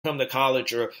come to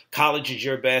college or college is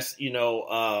your best,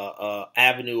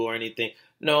 avenue or anything.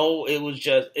 No, it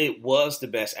was the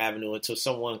best avenue until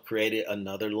someone created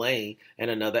another lane and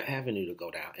another avenue to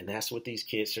go down. And that's what these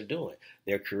kids are doing.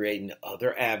 They're creating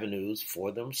other avenues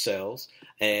for themselves.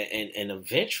 And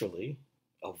eventually,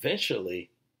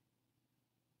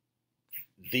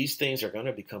 these things are going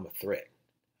to become a threat.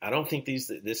 I don't think this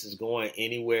is going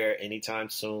anywhere anytime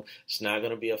soon. It's not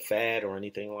going to be a fad or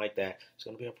anything like that. It's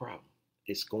going to be a problem.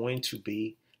 It's going to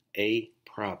be a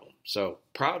problem. So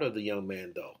proud of the young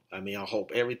man, though. I mean, I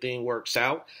hope everything works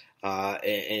out,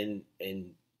 and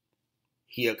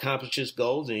he accomplishes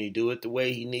goals, and he do it the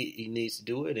way he needs to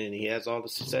do it, and he has all the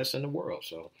success in the world.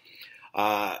 So,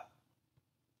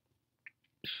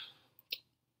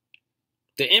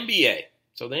 the NBA.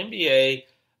 So the NBA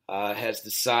has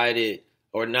decided,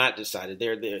 or not decided,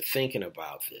 they're thinking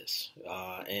about this,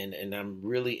 and I'm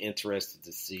really interested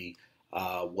to see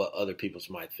what other people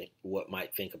might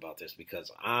think about this,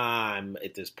 because I'm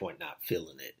at this point not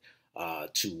feeling it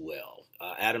too well.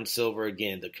 Adam Silver,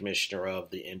 again, the commissioner of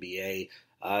the NBA,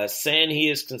 saying he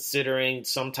is considering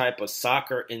some type of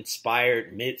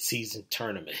soccer-inspired mid-season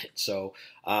tournament. So,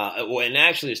 and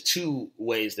actually, there's two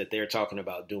ways that they're talking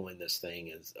about doing this thing.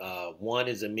 Is one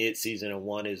is a mid-season, and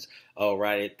one is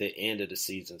right at the end of the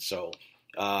season. So,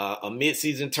 a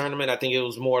mid-season tournament, I think it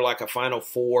was more like a Final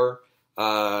Four.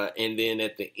 And then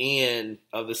at the end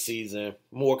of the season,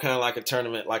 more kind of like a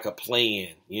tournament, like a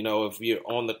play-in. If you're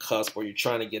on the cusp or you're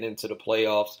trying to get into the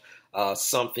playoffs,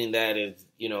 something that is,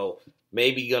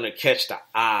 maybe going to catch the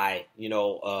eye,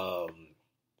 not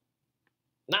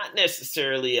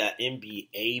necessarily an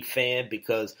NBA fan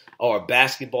or a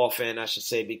basketball fan, I should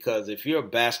say, because if you're a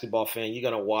basketball fan, you're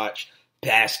going to watch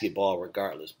basketball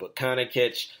regardless, but kind of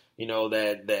catch,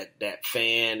 that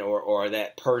fan or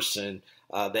that person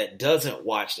that doesn't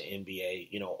watch the NBA,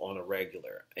 on a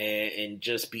regular and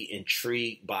just be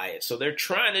intrigued by it. So they're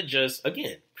trying to just,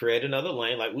 again, create another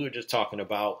lane, like we were just talking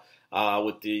about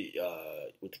with the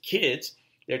kids.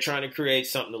 They're trying to create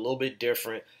something a little bit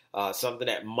different, something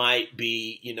that might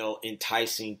be,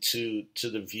 enticing to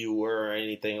the viewer or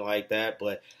anything like that.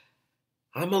 But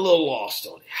I'm a little lost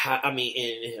on it. I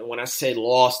mean, and when I say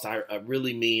lost, I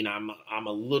really mean I'm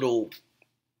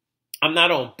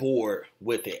not on board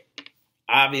with it.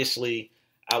 Obviously,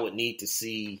 I would need to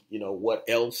see, what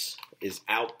else is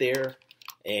out there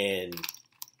and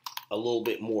a little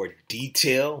bit more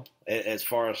detail as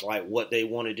far as like what they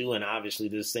want to do. And obviously,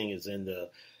 this thing is in the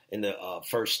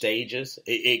first stages.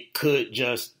 It could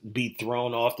just be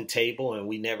thrown off the table and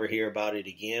we never hear about it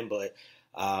again. But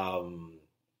I'm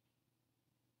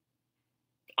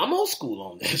old school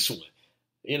on this one.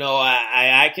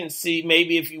 I can see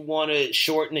maybe if you want to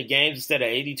shorten the games instead of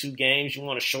 82 games, you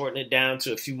want to shorten it down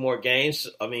to a few more games.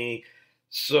 I mean,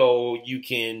 so you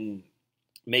can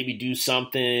maybe do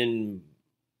something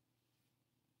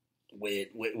with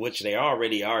which they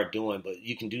already are doing, but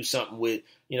you can do something with,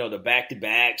 the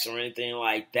back-to-backs or anything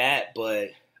like that. But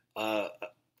I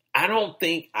don't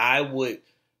think I would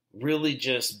really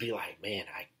just be like, man,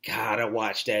 I gotta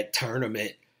watch that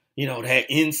tournament, that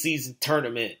in-season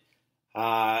tournament.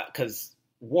 Because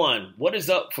one, what is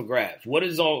up for grabs? What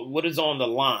is on the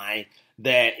line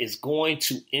that is going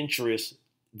to interest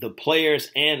the players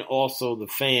and also the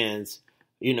fans?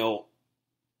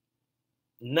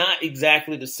 Not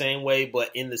exactly the same way,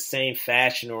 but in the same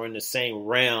fashion or in the same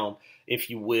realm, if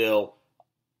you will,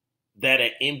 that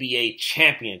an NBA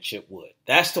championship would.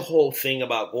 That's the whole thing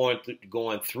about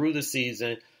going through the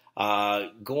season.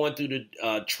 Going through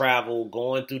the travel,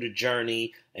 going through the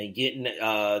journey, and getting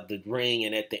the ring,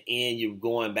 and at the end you're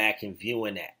going back and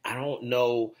viewing that. I don't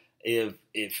know if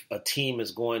a team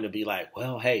is going to be like,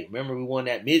 well, hey, remember we won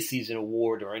that midseason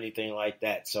award or anything like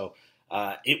that. So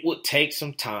it would take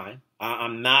some time.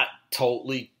 I'm not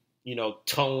totally,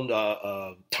 turned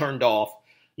off,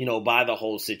 by the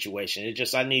whole situation. It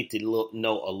just I need to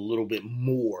know a little bit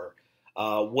more.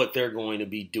 What they're going to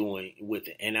be doing with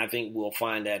it. And I think we'll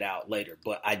find that out later.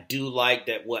 But I do like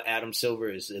that what Adam Silver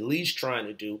is at least trying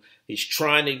to do. He's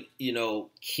trying to,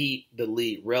 keep the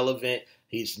league relevant.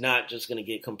 He's not just going to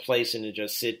get complacent and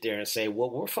just sit there and say, well,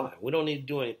 we're fine. We don't need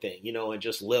to do anything, and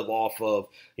just live off of,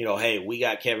 hey, we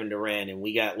got Kevin Durant and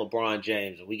we got LeBron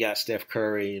James and we got Steph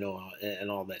Curry, and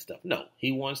all that stuff. No,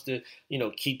 he wants to,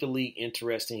 keep the league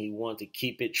interesting. He wants to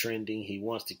keep it trending. He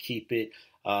wants to keep it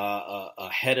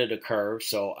ahead of the curve.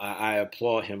 So I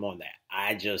applaud him on that.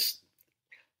 I just,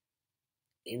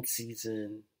 in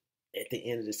season, at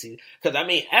the end of the season, because I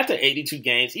mean, after 82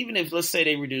 games, even if let's say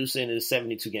they reduce it into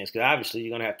 72 games, because obviously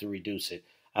you're going to have to reduce it.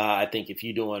 I think if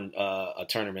you're doing a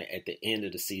tournament at the end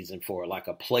of the season for like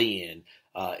a play-in,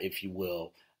 if you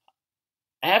will,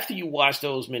 after you watch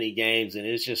those many games, and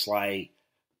it's just like,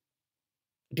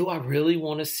 do I really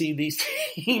want to see these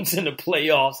teams in the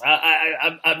playoffs?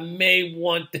 I may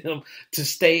want them to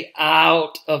stay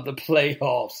out of the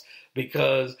playoffs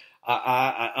because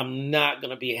I'm not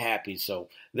going to be happy.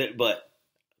 But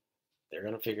they're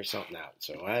going to figure something out.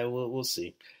 So we'll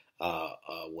see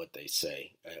what they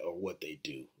say or what they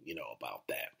do, about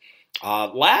that.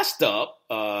 Last up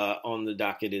on the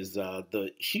docket is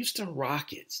the Houston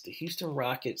Rockets. The Houston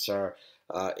Rockets are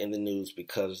in the news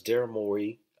because Daryl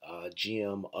Morey,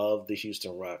 GM of the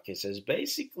Houston Rockets, has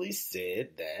basically said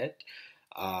that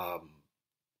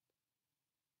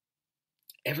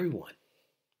everyone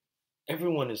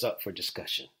is up for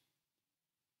discussion.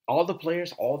 All the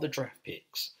players, all the draft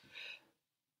picks.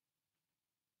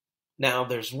 Now,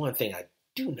 there's one thing I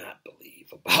do not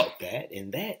believe about that,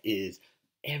 and that is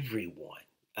everyone.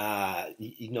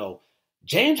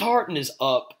 James Harden is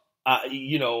up.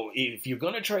 If you're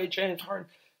going to trade James Harden,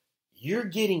 you're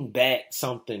getting back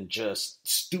something just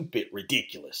stupid,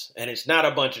 ridiculous, and it's not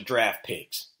a bunch of draft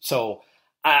picks. So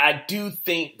I do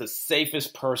think the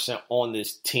safest person on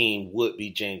this team would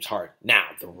be James Harden. Now,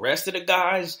 the rest of the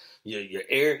guys, your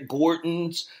Eric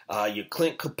Gordons, your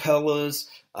Clint Capellas,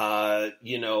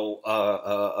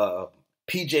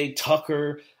 PJ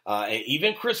Tucker, and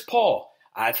even Chris Paul,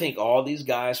 I think all these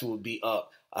guys would be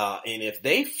up. And if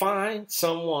they find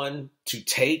someone to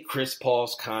take Chris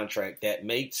Paul's contract that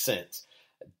makes sense,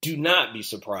 do not be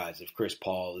surprised if Chris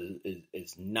Paul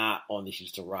is not on the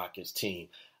Houston Rockets team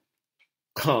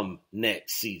come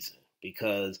next season,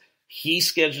 because he's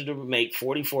scheduled to make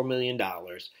 $44 million.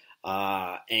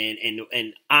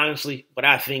 And honestly, what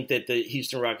I think that the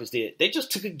Houston Rockets did, they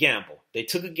just took a gamble. They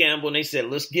took a gamble and they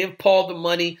said, let's give Paul the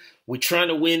money. We're trying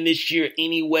to win this year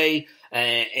anyway.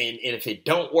 And if it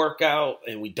don't work out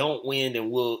and we don't win,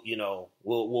 then we'll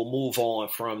move on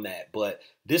from that. But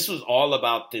this was all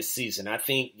about this season. I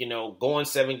think, going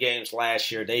 7 games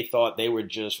last year, they thought they were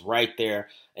just right there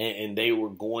and they were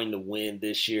going to win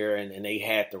this year. And they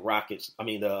had the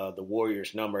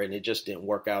Warriors number, and it just didn't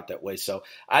work out that way. So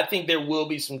I think there will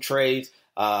be some trades.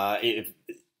 Clint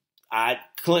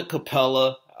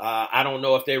Capella, I don't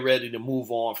know if they're ready to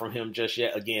move on from him just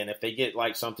yet. Again, if they get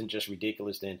like something just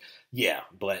ridiculous, then yeah.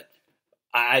 But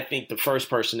I think the first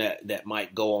person that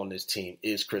might go on this team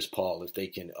is Chris Paul if they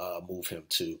can move him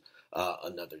to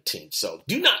another team. So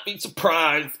do not be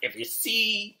surprised if you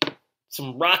see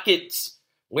some Rockets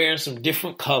wearing some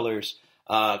different colors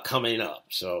coming up.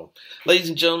 So, ladies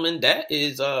and gentlemen, that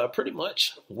is pretty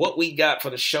much what we got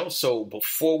for the show. So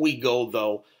before we go,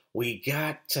 though, we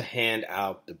got to hand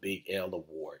out the Big L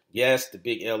Award. Yes, the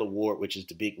Big L Award, which is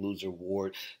the Big Loser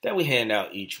Award that we hand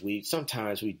out each week.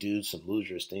 Sometimes we do some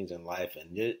losers things in life,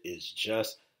 and it is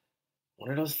just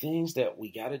one of those things that we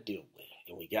got to deal with,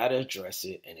 and we got to address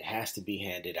it, and it has to be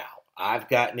handed out. I've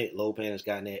gotten it. Lopan has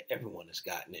gotten it. Everyone has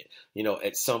gotten it,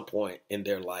 at some point in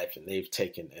their life, and they've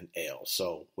taken an L.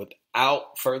 So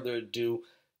without further ado,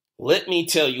 let me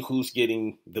tell you who's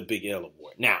getting the Big L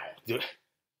Award. Now,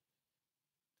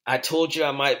 I told you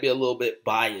I might be a little bit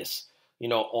biased,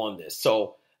 on this.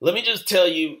 So let me just tell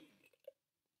you,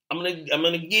 I'm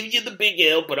gonna give you the Big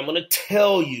L, but I'm gonna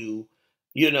tell you,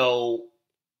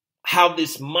 how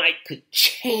this might could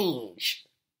change.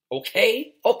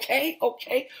 Okay.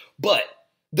 But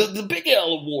the Big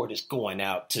L Award is going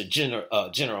out to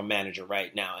general manager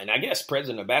right now, and I guess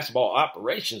president of basketball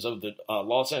operations of the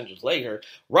Los Angeles Lakers,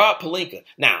 Rob Pelinka.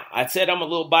 Now, I said I'm a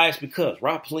little biased because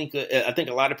Rob Pelinka, I think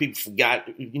a lot of people forget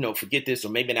this or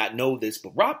maybe not know this,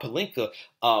 but Rob Pelinka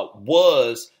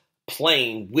was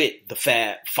playing with the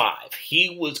Fab Five.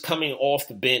 He was coming off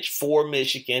the bench for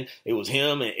Michigan. It was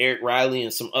him and Eric Riley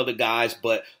and some other guys,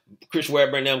 but Chris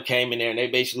Webber and them came in there and they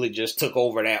basically just took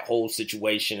over that whole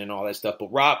situation and all that stuff.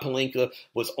 But Rob Pelinka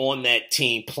was on that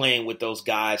team playing with those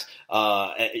guys.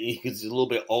 He's a little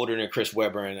bit older than Chris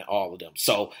Webber and all of them.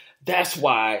 So that's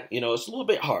why, it's a little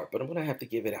bit hard, but I'm going to have to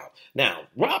give it out. Now,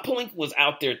 Rob Pelinka was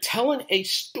out there telling a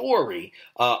story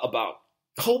about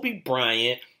Kobe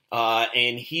Bryant.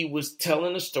 And he was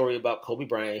telling a story about Kobe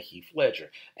Bryant and Heath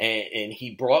Ledger. And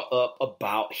he brought up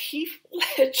about Heath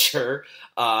Ledger,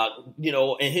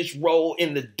 and his role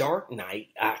in The Dark Knight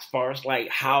as far as like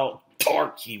how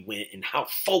dark he went and how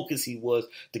focused he was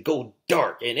to go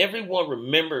dark. And everyone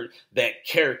remembered that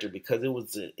character because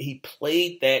he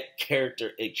played that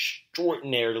character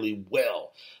extraordinarily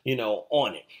well,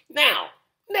 on it. Now,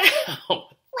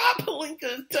 Rob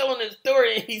Pelinka is telling his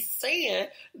story and he's saying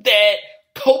that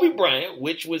Kobe Bryant,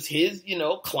 which was his,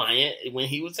 client when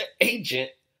he was an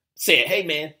agent, said, "Hey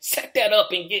man, set that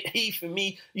up and get Heath and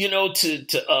me,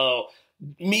 to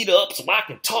meet up so I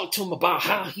can talk to him about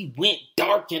how he went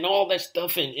dark and all that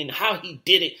stuff and how he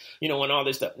did it, and all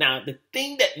this stuff. Now, the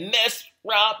thing that messed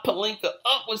Rob Pelinka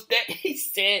up was that he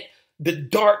said the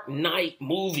Dark Knight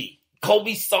movie.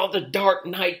 Kobe saw the Dark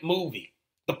Knight movie.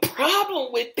 The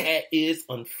problem with that is,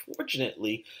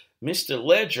 unfortunately, Mr.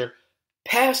 Ledger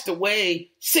passed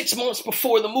away 6 months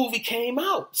before the movie came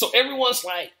out. So everyone's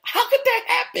like, how could that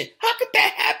happen? How could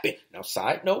that happen? Now,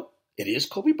 side note, it is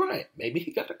Kobe Bryant. Maybe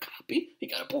he got a copy. He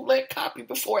got a bootleg copy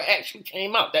before it actually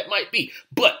came out. That might be.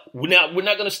 But we're not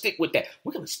going to stick with that.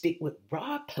 We're going to stick with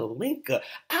Rob Pelinka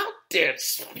out there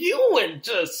spewing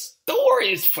just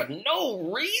stories for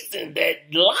no reason.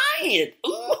 That lying.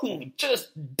 Ooh, just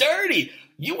dirty.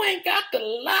 You ain't got the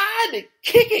lie to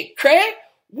kick it, Craig.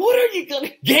 What are you going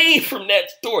to gain from that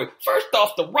story? First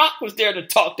off, The Rock was there to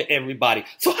talk to everybody.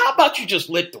 So how about you just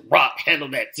let The Rock handle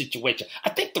that situation?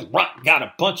 I think The Rock got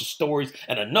a bunch of stories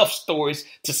and enough stories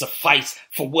to suffice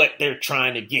for what they're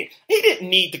trying to get. He didn't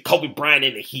need the Kobe Bryant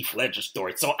and the Heath Ledger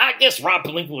story. So I guess Rob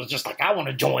Pelinka was just like, I want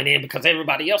to join in because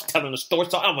everybody else telling the story,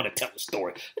 so I want to tell the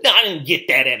story. No, I didn't get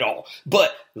that at all.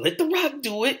 But let The Rock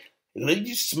do it. Let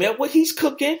you smell what he's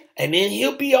cooking, and then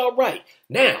he'll be all right.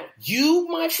 Now, you,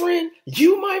 my friend,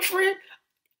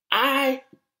 I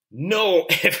know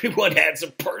everyone has a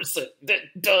person that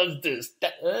does this,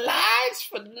 that lies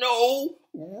for no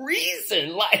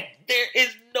reason. Like, there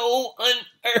is no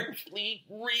unearthly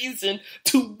reason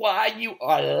to why you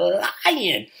are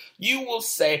lying. You will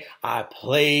say, I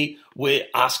played with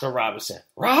Oscar Robertson.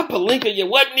 Rob Pelinka, you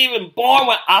wasn't even born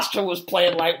when Oscar was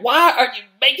playing. Like, why are you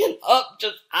making up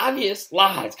just obvious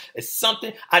lies? It's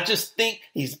something I just think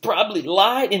he's probably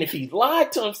lied. And if he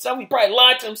lied to himself, he probably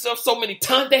lied to himself so many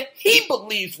times that he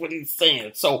believes what he's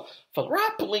saying. So for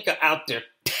Rob Pelinka out there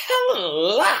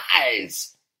telling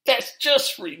lies, that's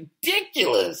just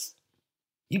ridiculous.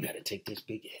 You better take this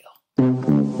big L.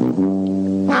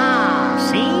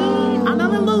 See?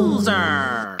 Another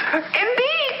loser.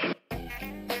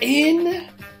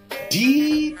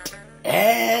 Indeed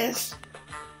as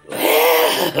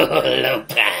well,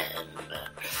 Lopan.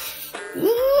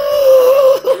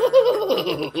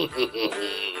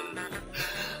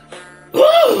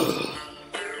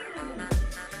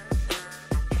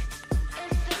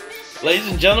 Ladies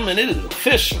and gentlemen, it is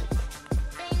official.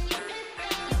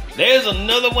 There's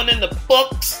another one in the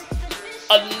books.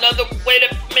 Another Wait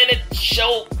a Minute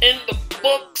show in the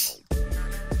books.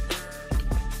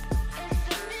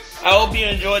 I hope you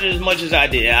enjoyed it as much as I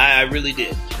did. I really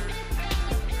did.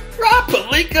 Rob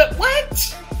Pelinka,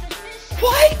 what?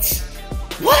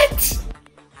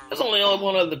 There's only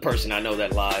one other person I know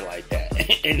that lied like that.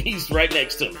 And he's right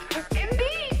next to me.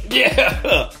 Indeed.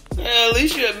 Yeah, at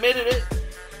least you admitted it.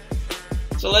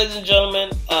 So, ladies and gentlemen,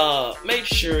 make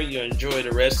sure you enjoy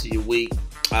the rest of your week.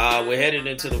 We're headed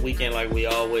into the weekend like we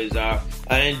always are.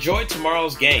 Enjoy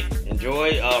tomorrow's game.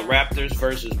 Enjoy Raptors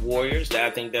versus Warriors. I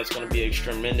think that's going to be a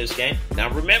tremendous game. Now,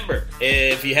 remember,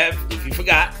 if you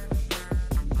forgot,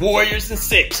 Warriors in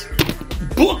 6.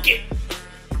 Book it.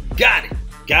 Got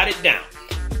it down.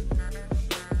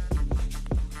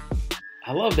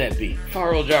 I love that beat.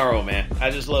 Faro Jaro, man.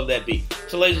 I just love that beat.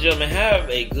 So, ladies and gentlemen, have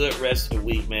a good rest of the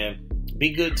week, man.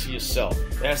 Be good to yourself.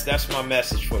 That's my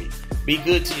message for you. Be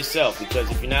good to yourself, because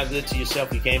if you're not good to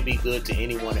yourself, you can't be good to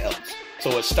anyone else.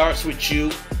 So it starts with you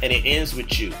and it ends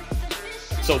with you.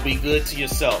 So be good to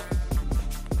yourself.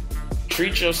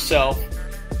 Treat yourself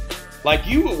like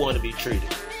you would want to be treated.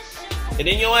 And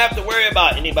then you don't have to worry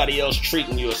about anybody else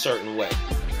treating you a certain way.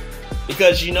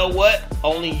 Because you know what?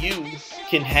 Only you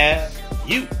can have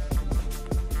you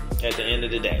at the end of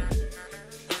the day.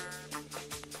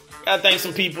 Gotta thank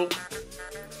some people.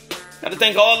 Gotta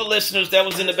thank all the listeners that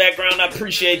was in the background. I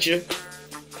appreciate you.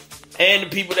 And the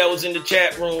people that was in the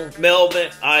chat room.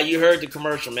 Melvin, you heard the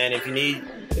commercial, man. If you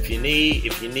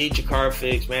need your car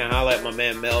fixed, man, holla at my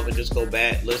man Melvin. Just go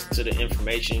back, listen to the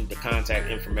information, the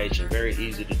contact information. Very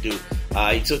easy to do.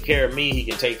 He took care of me. He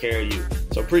can take care of you.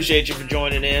 So appreciate you for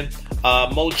joining in.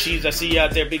 Mo Cheese, I see you out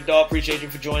there. Big Dog, appreciate you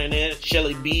for joining in.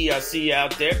 Shelly B, I see you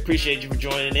out there. Appreciate you for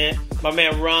joining in. My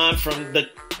man Ron from the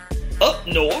up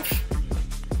north,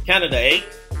 Canada 8.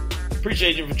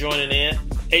 Appreciate you for joining in.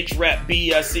 H-Rap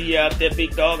B, I see you out there.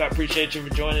 Big Dog, I appreciate you for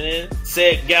joining in.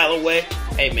 Said Galloway,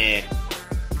 hey man,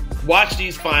 watch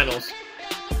these finals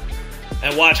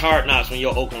and watch Hard Knocks when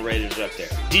your Oakland Raiders are up there.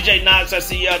 DJ Knox, I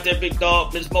see you out there. Big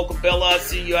Dog. Miss Mocha Bella, I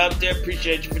see you out there.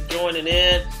 Appreciate you for joining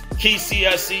in. Kesey,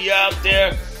 I see you out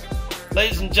there.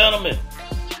 Ladies and gentlemen,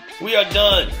 we are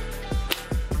done.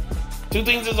 Two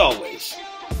things as always.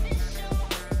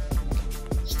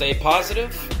 Stay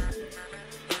positive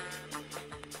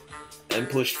and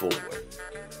push forward.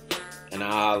 And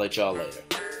I'll let y'all later.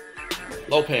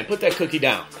 Lopan, put that cookie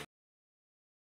down.